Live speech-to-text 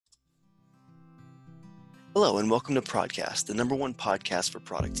Hello and welcome to Prodcast, the number one podcast for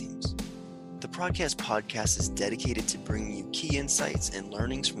product teams. The Prodcast podcast is dedicated to bringing you key insights and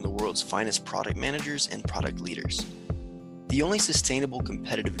learnings from the world's finest product managers and product leaders. The only sustainable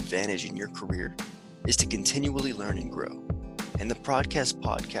competitive advantage in your career is to continually learn and grow. And the Prodcast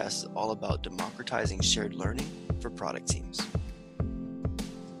podcast is all about democratizing shared learning for product teams.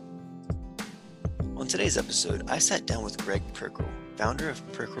 On today's episode, I sat down with Greg Prickrell, founder of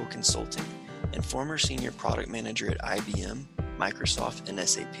Prickrell Consulting and former senior product manager at IBM, Microsoft, and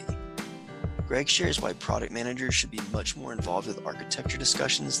SAP. Greg shares why product managers should be much more involved with architecture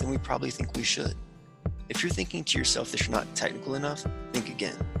discussions than we probably think we should. If you're thinking to yourself that you're not technical enough, think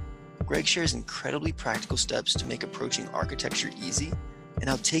again. Greg shares incredibly practical steps to make approaching architecture easy and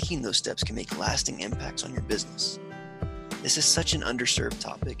how taking those steps can make lasting impacts on your business. This is such an underserved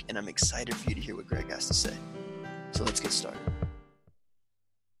topic, and I'm excited for you to hear what Greg has to say. So let's get started.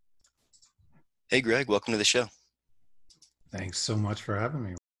 Hey, Greg, welcome to the show. Thanks so much for having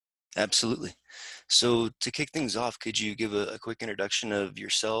me. Absolutely. So to kick things off, could you give a quick introduction of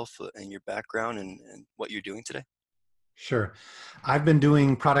yourself and your background and what you're doing today? Sure. I've been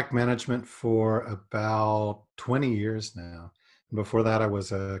doing product management for about 20 years now. Before that, I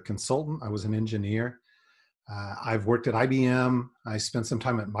was a consultant. I was an engineer. I've worked at IBM. I spent some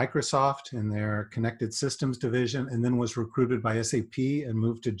time at Microsoft in their connected systems division, and then was recruited by SAP and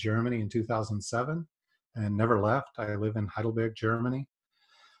moved to Germany in 2007 and never left. I live in Heidelberg, Germany.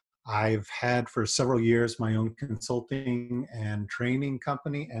 I've had for several years my own consulting and training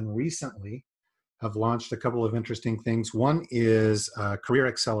company, and recently have launched a couple of interesting things. One is a career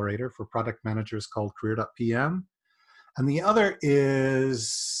accelerator for product managers called Career.PM. And the other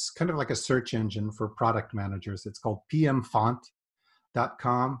is kind of like a search engine for product managers. It's called pmfont.com.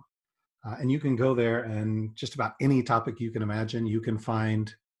 And you can go there and just about any topic you can imagine, you can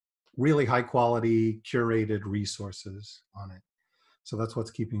find really high quality curated resources on it. So that's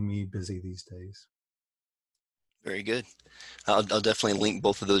what's keeping me busy these days. Very good. I'll definitely link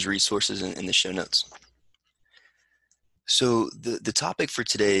both of those resources in the show notes. So the topic for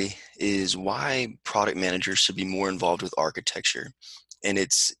today is why product managers should be more involved with architecture. And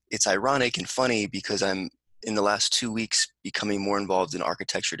it's ironic and funny because I'm in the last 2 weeks becoming more involved in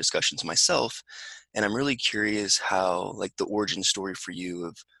architecture discussions myself. And I'm really curious how, like, the origin story for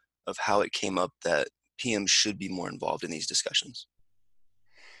you of how it came up that PM should be more involved in these discussions.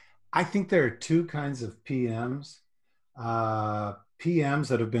 I think there are two kinds of PMs. PMs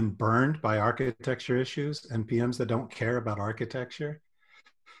that have been burned by architecture issues and PMs that don't care about architecture.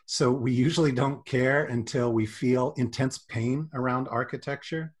 So we usually don't care until we feel intense pain around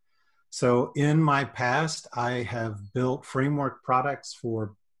architecture. So in my past, I have built framework products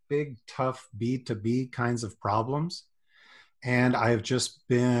for big, tough B2B kinds of problems. And I have just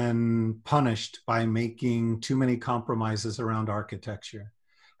been punished by making too many compromises around architecture.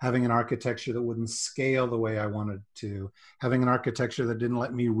 Having an architecture that wouldn't scale the way I wanted to, having an architecture that didn't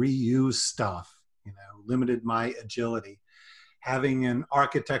let me reuse stuff, limited my agility, having an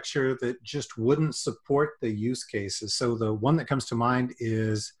architecture that just wouldn't support the use cases. So the one that comes to mind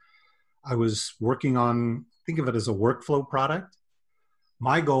is I was working on, think of it as a workflow product.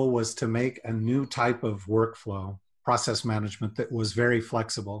 My goal was to make a new type of workflow, process management, that was very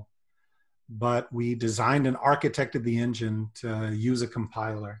flexible. But we designed and architected the engine to use a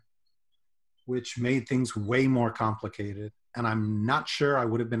compiler, which made things way more complicated. And I'm not sure I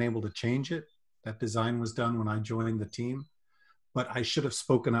would have been able to change it. That design was done when I joined the team, but I should have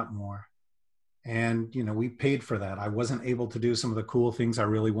spoken up more. And, we paid for that. I wasn't able to do some of the cool things I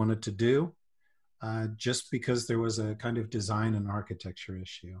really wanted to do just because there was a kind of design and architecture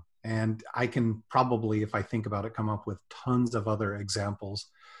issue. And I can probably, if I think about it, come up with tons of other examples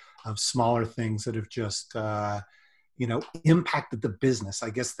of smaller things that have just, impacted the business. I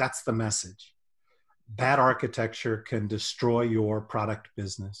guess that's the message. Bad architecture can destroy your product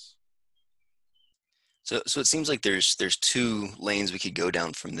business. So it seems like there's two lanes we could go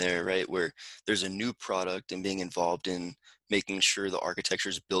down from there, right? Where there's a new product and being involved in making sure the architecture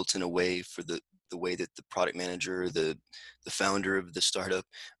is built in a way for the way that the product manager, the founder of the startup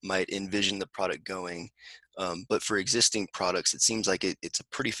might envision the product going. But for existing products, it seems like it's a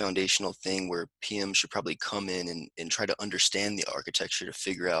pretty foundational thing where PM should probably come in and try to understand the architecture to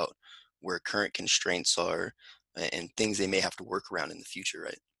figure out where current constraints are and things they may have to work around in the future,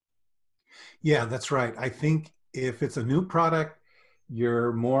 right? Yeah, that's right. I think if it's a new product,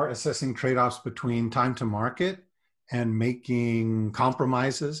 you're more assessing trade-offs between time to market and making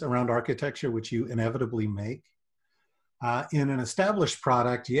compromises around architecture, which you inevitably make. In an established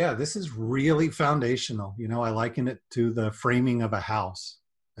product, yeah, this is really foundational. I liken it to the framing of a house.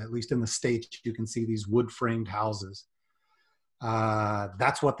 At least in the States, you can see these wood framed houses.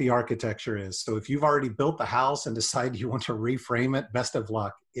 That's what the architecture is. So if you've already built the house and decide you want to reframe it, best of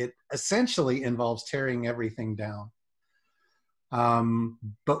luck. It essentially involves tearing everything down.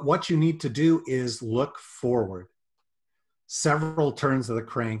 But what you need to do is look forward. Several turns of the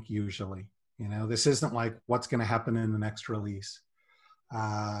crank usually. You know, this isn't like what's going to happen in the next release.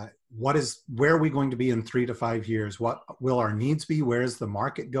 Where are we going to be in 3 to 5 years? What will our needs be? Where is the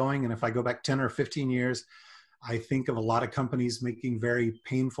market going? And if I go back 10 or 15 years, I think of a lot of companies making very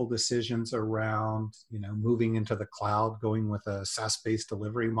painful decisions around, you know, moving into the cloud, going with a SaaS-based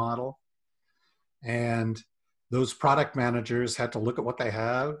delivery model. And those product managers had to look at what they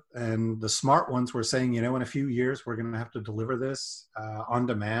have. And the smart ones were saying, you know, in a few years, we're going to have to deliver this on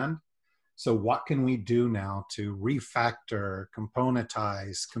demand. So what can we do now to refactor,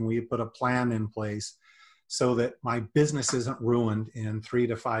 componentize? Can we put a plan in place so that my business isn't ruined in 3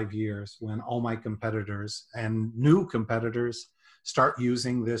 to 5 years when all my competitors and new competitors start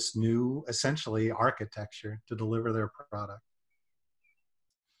using this new, essentially, architecture to deliver their product?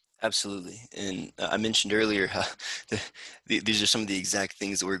 Absolutely. And I mentioned earlier how these are some of the exact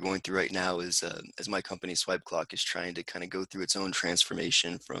things that we're going through right now as my company Swipe Clock is trying to kind of go through its own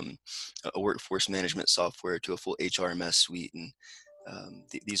transformation from a workforce management software to a full HRMS suite. And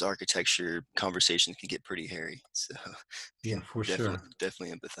these architecture conversations can get pretty hairy. So Yeah, can for sure.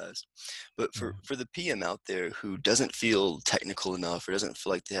 definitely empathize. But Yeah. for the PM out there who doesn't feel technical enough or doesn't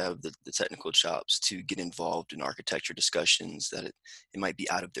feel like they have the technical chops to get involved in architecture discussions, that it might be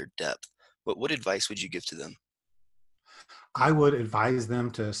out of their depth, what advice would you give to them? I would advise them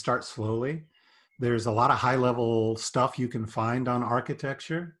to start slowly. There's a lot of high level stuff you can find on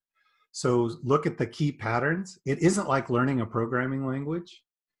architecture. So look at the key patterns. It isn't like learning a programming language.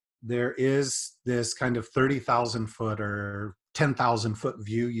 There is this kind of 30,000 foot or 10,000 foot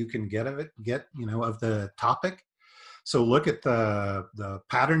view you can get of it, of the topic. So look at the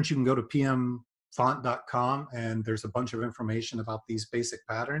patterns. You can go to pmfont.com and there's a bunch of information about these basic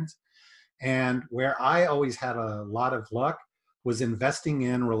patterns. And where I always had a lot of luck was investing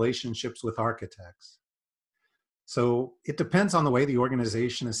in relationships with architects. So it depends on the way the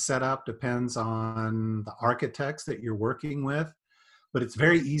organization is set up, depends on the architects that you're working with, but it's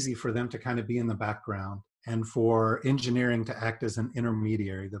very easy for them to kind of be in the background and for engineering to act as an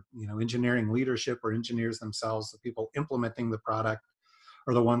intermediary. The engineering leadership or engineers themselves, the people implementing the product,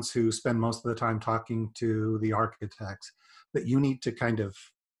 are the ones who spend most of the time talking to the architects. But you need to kind of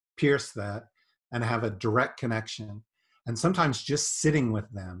pierce that and have a direct connection. And sometimes just sitting with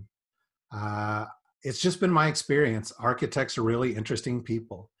them. It's just been my experience. Architects are really interesting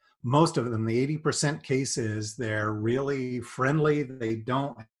people. Most of them, the 80% cases, they're really friendly. They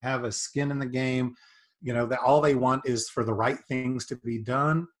don't have a skin in the game. You know, all they want is for the right things to be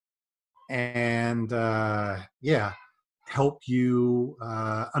done. And help you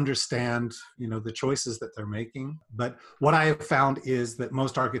understand, the choices that they're making. But what I have found is that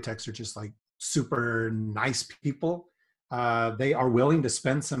most architects are just like super nice people. They are willing to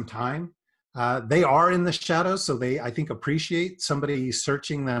spend some time. They are in the shadows, so they, I think, appreciate somebody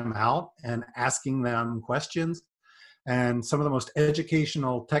searching them out and asking them questions. And some of the most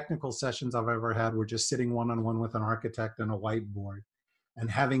educational technical sessions I've ever had were just sitting one-on-one with an architect and a whiteboard and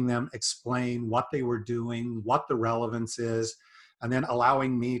having them explain what they were doing, what the relevance is, and then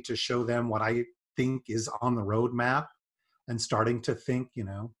allowing me to show them what I think is on the roadmap and starting to think,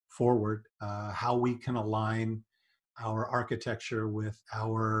 forward, how we can align our architecture with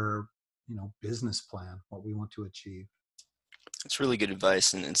our, business plan, what we want to achieve. It's really good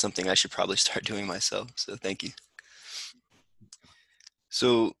advice and something I should probably start doing myself. So thank you.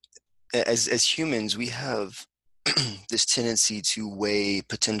 So as humans, we have this tendency to weigh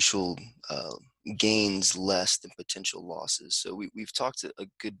potential gains less than potential losses. So we've talked a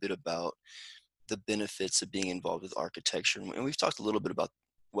good bit about the benefits of being involved with architecture, and we've talked a little bit about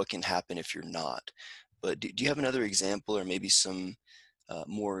what can happen if you're not. But do you have another example or maybe some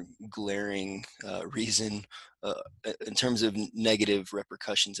more glaring reason in terms of negative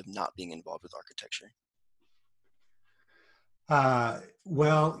repercussions of not being involved with architecture?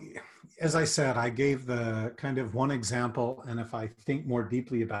 Well, as I said, I gave the kind of one example, and if I think more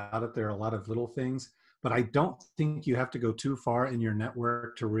deeply about it, there are a lot of little things, but I don't think you have to go too far in your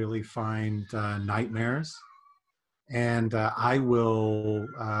network to really find nightmares. And I'm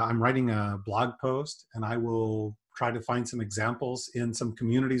writing a blog post, and I will try to find some examples in some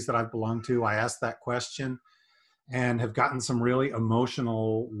communities that I've belonged to. I asked that question and have gotten some really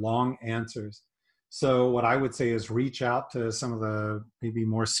emotional, long answers. So what I would say is reach out to some of the maybe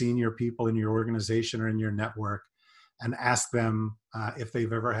more senior people in your organization or in your network and ask them if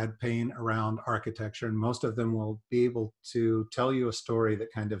they've ever had pain around architecture. And most of them will be able to tell you a story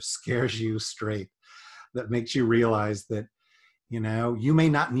that kind of scares you straight, that makes you realize that, you may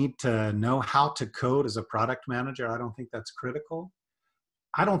not need to know how to code as a product manager. I don't think that's critical.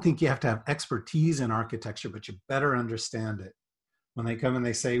 I don't think you have to have expertise in architecture, but you better understand it. When they come and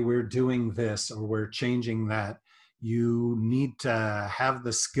they say, we're doing this or we're changing that, you need to have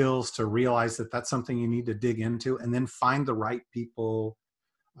the skills to realize that that's something you need to dig into, and then find the right people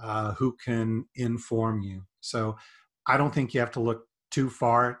who can inform you. So I don't think you have to look too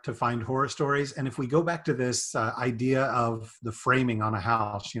far to find horror stories. And if we go back to this idea of the framing on a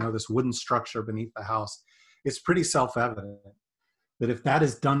house, this wooden structure beneath the house, it's pretty self-evident that if that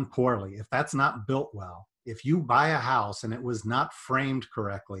is done poorly, if that's not built well, if you buy a house and it was not framed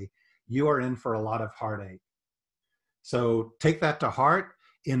correctly, you are in for a lot of heartache. So take that to heart,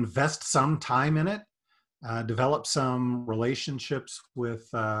 invest some time in it, develop some relationships with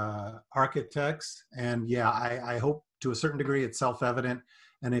architects. And yeah, I hope to a certain degree it's self-evident.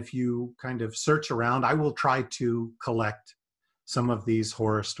 And if you kind of search around, I will try to collect some of these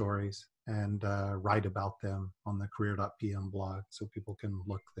horror stories and write about them on the career.pm blog so people can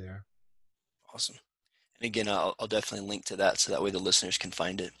look there. Awesome. And again, I'll definitely link to that so that way the listeners can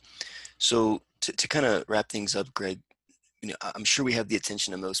find it. So to kind of wrap things up, Greg, I'm sure we have the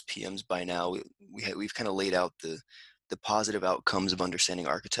attention of most PMs by now. We've kind of laid out the positive outcomes of understanding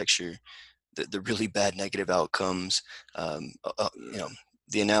architecture, the really bad negative outcomes.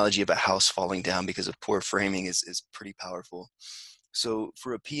 The analogy of a house falling down because of poor framing is pretty powerful. So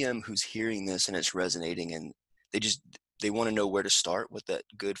for a PM who's hearing this and it's resonating, and they want to know where to start, what that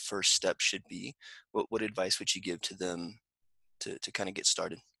good first step should be, what advice would you give to them to kind of get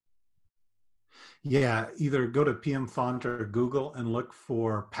started? Yeah, either go to PM Font or Google and look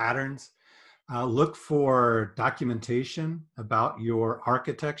for patterns. Look for documentation about your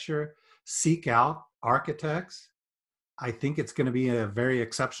architecture. Seek out architects. I think it's going to be a very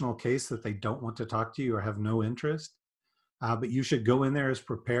exceptional case that they don't want to talk to you or have no interest. But you should go in there as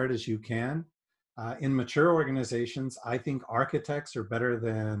prepared as you can. In mature organizations, I think architects are better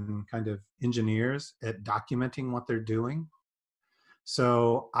than kind of engineers at documenting what they're doing.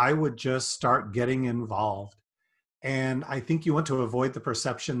 So I would just start getting involved. And I think you want to avoid the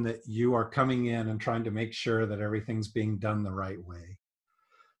perception that you are coming in and trying to make sure that everything's being done the right way.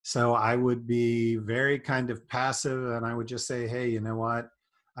 So I would be very kind of passive, and I would just say, hey, you know what?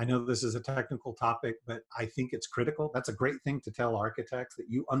 I know this is a technical topic, but I think it's critical. That's a great thing to tell architects, that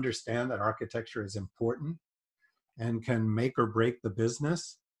you understand that architecture is important and can make or break the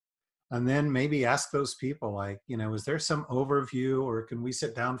business. And then maybe ask those people, like, is there some overview, or can we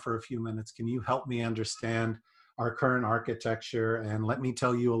sit down for a few minutes? Can you help me understand our current architecture, and let me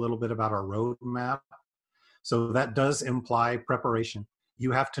tell you a little bit about our roadmap? So that does imply preparation.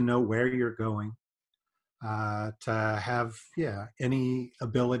 You have to know where you're going to have, any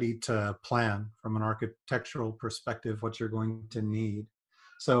ability to plan from an architectural perspective what you're going to need.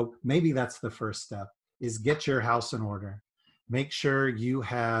 So maybe that's the first step, is get your house in order. Make sure you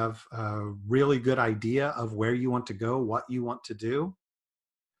have a really good idea of where you want to go, what you want to do,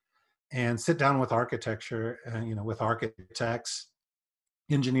 and sit down with architecture, with architects,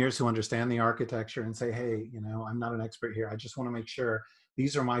 engineers who understand the architecture, and say, hey, I'm not an expert here. I just want to make sure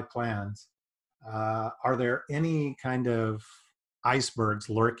these are my plans. Are there any kind of icebergs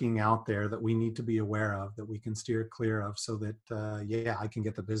lurking out there that we need to be aware of, that we can steer clear of, so that, I can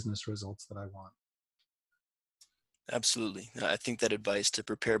get the business results that I want? Absolutely. I think that advice to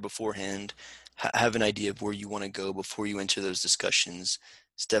prepare beforehand, have an idea of where you want to go before you enter those discussions,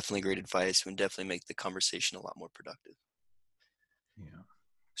 is definitely great advice, and definitely make the conversation a lot more productive. Yeah.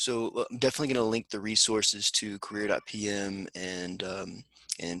 So I'm definitely going to link the resources to career.pm and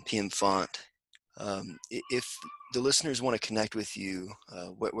PM Font. If the listeners want to connect with you,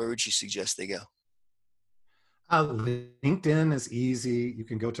 where would you suggest they go? LinkedIn is easy. You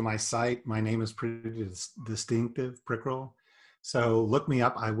can go to my site. My name is pretty distinctive, Prickrell. So look me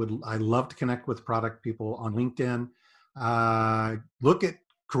up. I love to connect with product people on LinkedIn. Look at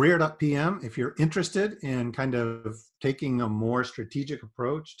career.pm if you're interested in kind of taking a more strategic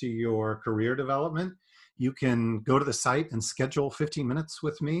approach to your career development. You can go to the site and schedule 15 minutes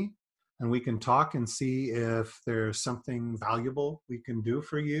with me, and we can talk and see if there's something valuable we can do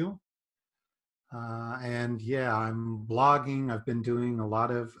for you. And yeah, I'm blogging. I've been doing a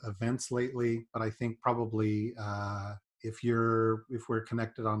lot of events lately, but I think probably if we're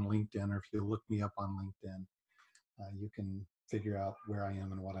connected on LinkedIn, or if you look me up on LinkedIn, you can figure out where I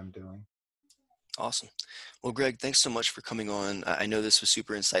am and what I'm doing. Awesome. Well, Greg, thanks so much for coming on. I know this was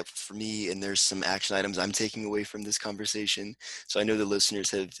super insightful for me, and there's some action items I'm taking away from this conversation. So I know the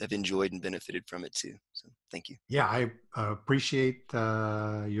listeners have enjoyed and benefited from it too. So thank you. Yeah, I appreciate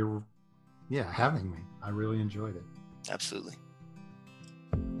your having me. I really enjoyed it. Absolutely.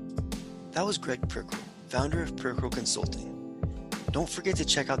 That was Greg Perkrel, founder of Perkrel Consulting. Don't forget to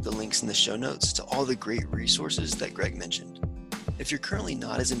check out the links in the show notes to all the great resources that Greg mentioned. If you're currently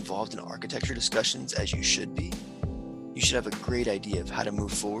not as involved in architecture discussions as you should be, you should have a great idea of how to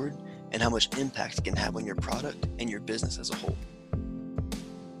move forward and how much impact it can have on your product and your business as a whole.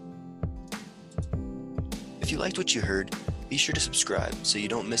 If you liked what you heard, be sure to subscribe so you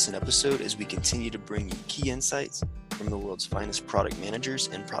don't miss an episode as we continue to bring you key insights from the world's finest product managers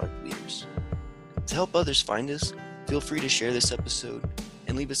and product leaders. To help others find us, feel free to share this episode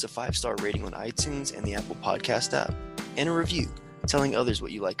and leave us a 5-star rating on iTunes and the Apple Podcast app, and a review telling others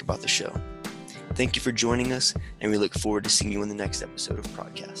what you like about the show. Thank you for joining us, and we look forward to seeing you in the next episode of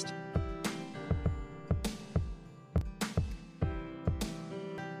Prodcast.